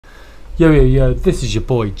Yo, this is your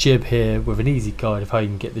boy Jib here with an easy guide of how you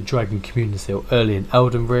can get the Dragon Communion Seal early in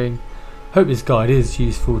Elden Ring. Hope this guide is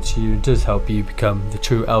useful to you and does help you become the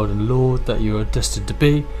true Elden Lord that you are destined to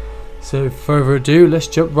be. So further ado, let's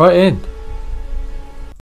jump right in.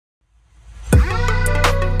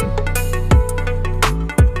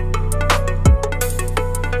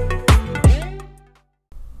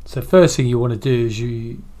 So first thing you want to do is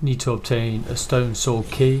you need to obtain a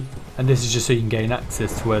Stonesword key, and this is just so you can gain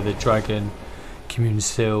access to where the Dragon Communion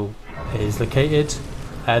Seal is located.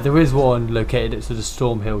 There is one located at the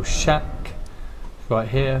Stormhill Shack right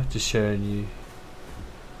here, just showing you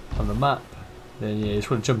on the map. Then you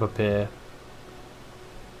just want to jump up here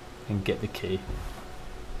and get the key.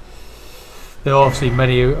 There are obviously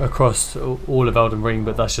many across all of Elden Ring,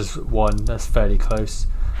 but that's just one that's fairly close.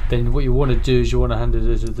 Then what you want to do is you want to hand it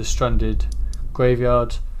to the Stranded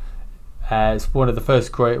Graveyard. It's one of the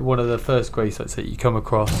first grave sites that you come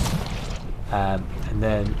across. And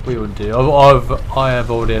then what you want to do, I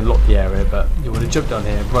have already unlocked the area, but you want to jump down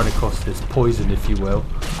here and run across this poison, if you will.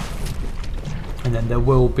 And then there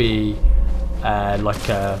will be like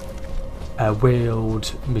a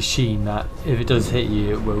wheeled machine that, if it does hit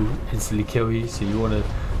you, it will instantly kill you. So you want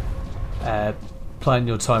to plan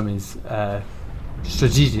your timings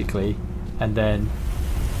strategically and then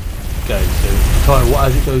go. So kind of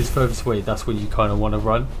as it goes furthest away, that's when you kind of want to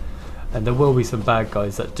run. And there will be some bad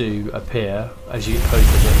guys that do appear as you get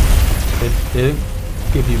closer, but they don't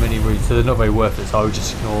give you many routes, so they're not very worth it, so I would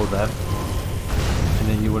just ignore them. And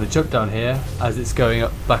then you want to jump down here as it's going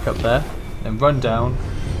up, back up there, and run down.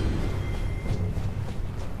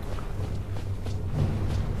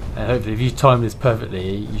 And hopefully if you time this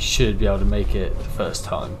perfectly, you should be able to make it the first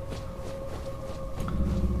time.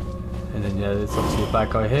 And then yeah, there's obviously a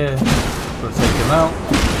bad guy here. We'll take him out.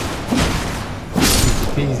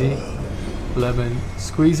 Easy peasy. Lemon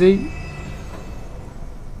squeezy.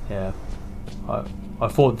 Yeah, I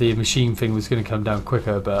thought the machine thing was going to come down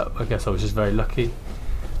quicker, but I guess I was just very lucky.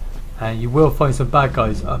 And you will find some bad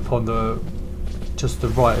guys up on just the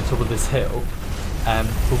right at the top of this hill. But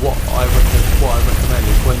what I recommend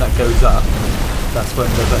is when that goes up, that's when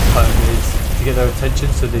the best time is to get their attention,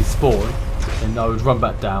 so they spawn. And I would run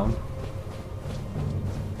back down.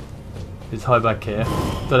 It's high back here.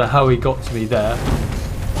 Don't know how he got to me there.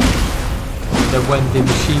 Then when the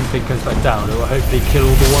machine thing comes back down, it will hopefully kill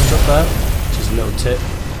all the ones up there. Just a little tip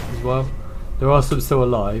as well. There are some still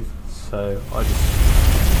alive, so I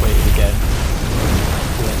just waited again.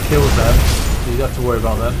 So that kills them, so you don't have to worry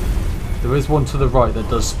about them. There is one to the right that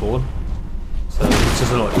does spawn, so it's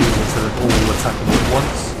just a lot easier instead of all attacking at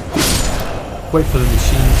once. Wait for the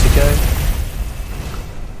machine to go.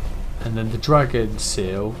 And then the Dragon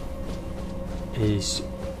Seal is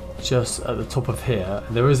just at the top of here.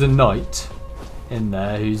 And there is a knight in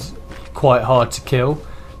there who's quite hard to kill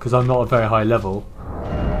because I'm not a very high level.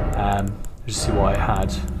 Just see what I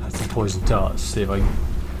had some poison darts, see if I can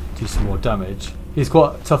do some more damage. He's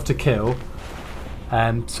quite tough to kill,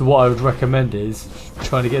 so what I would recommend is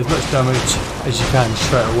trying to get as much damage as you can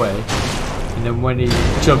straight away, and then when he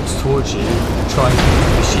jumps towards you, try and use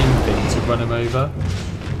the machine thing to run him over.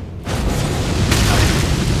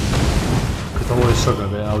 Because I was struggling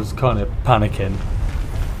a bit, I was kind of panicking.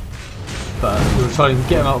 But we were trying to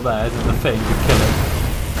get him out there, then the thing could kill him.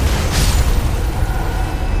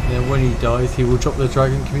 And then when he dies, he will drop the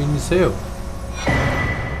Dragon Communion Seal.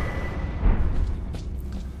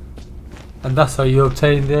 And that's how you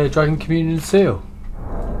obtain the Dragon Communion Seal.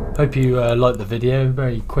 Hope you liked the video,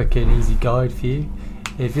 very quick and easy guide for you.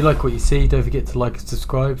 If you like what you see, don't forget to like and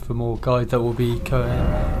subscribe for more guides that will be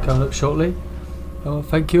coming up shortly. Well,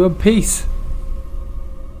 thank you and peace.